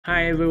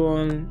Hi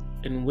everyone,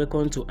 and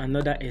welcome to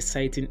another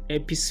exciting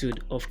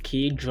episode of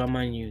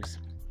K-Drama News.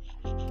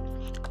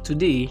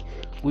 Today,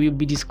 we will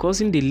be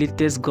discussing the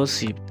latest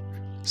gossip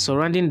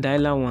surrounding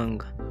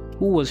Wang,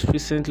 who was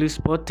recently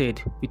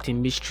spotted with a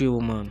mystery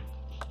woman.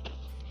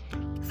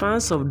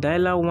 Fans of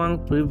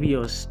Wang's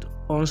previous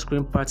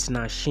on-screen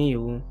partner Shen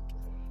Yue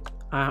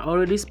are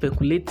already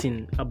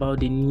speculating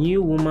about the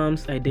new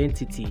woman's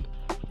identity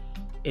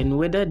and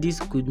whether this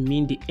could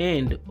mean the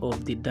end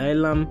of the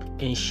Wang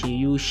and Shen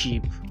Yue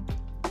ship.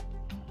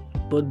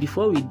 But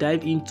before we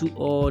dive into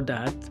all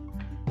that,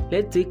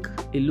 let's take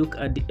a look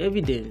at the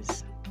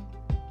evidence.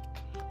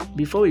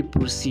 Before we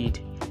proceed,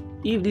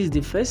 if this is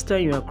the first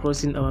time you are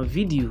crossing our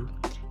video,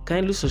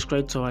 kindly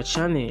subscribe to our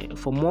channel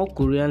for more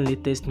Korean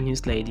latest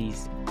news like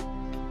this.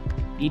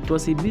 It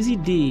was a busy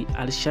day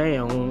at Shen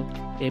Yue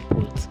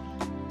Airport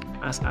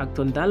as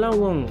actor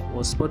Wang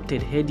was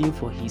spotted heading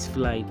for his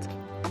flight.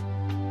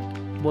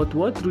 But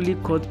what really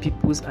caught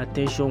people's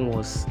attention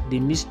was the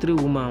mystery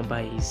woman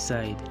by his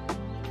side.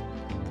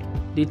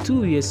 The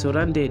two were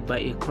surrounded by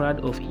a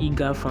crowd of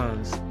eager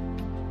fans,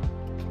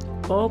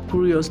 all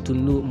curious to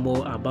know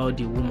more about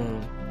the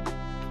woman.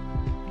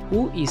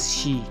 Who is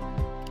she?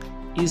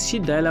 Is she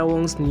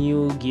Wang's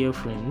new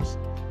girlfriend?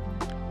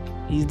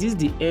 Is this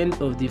the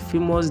end of the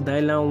famous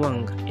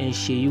Wang and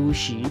Shen Yue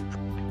ship?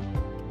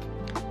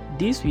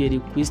 These were the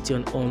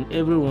questions on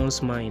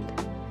everyone's mind.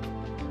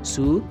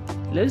 So,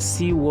 let's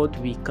see what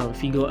we can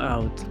figure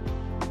out.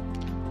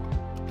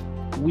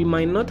 We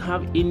might not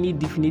have any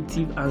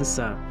definitive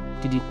answer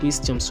to the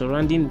question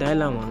surrounding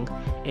Wang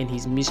and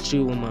his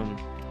mystery woman,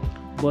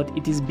 but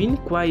it has been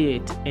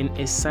quiet and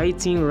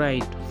exciting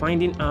ride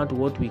finding out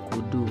what we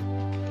could do.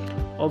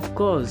 Of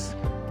course,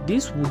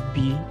 this would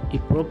be a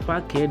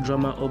proper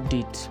K-drama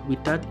update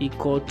without a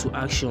call to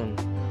action.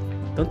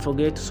 Don't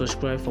forget to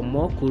subscribe for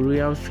more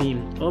Korean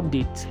film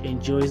updates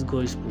and Joy's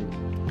Gospel.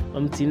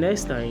 Until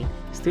next time,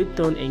 stay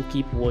tuned and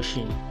keep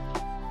watching.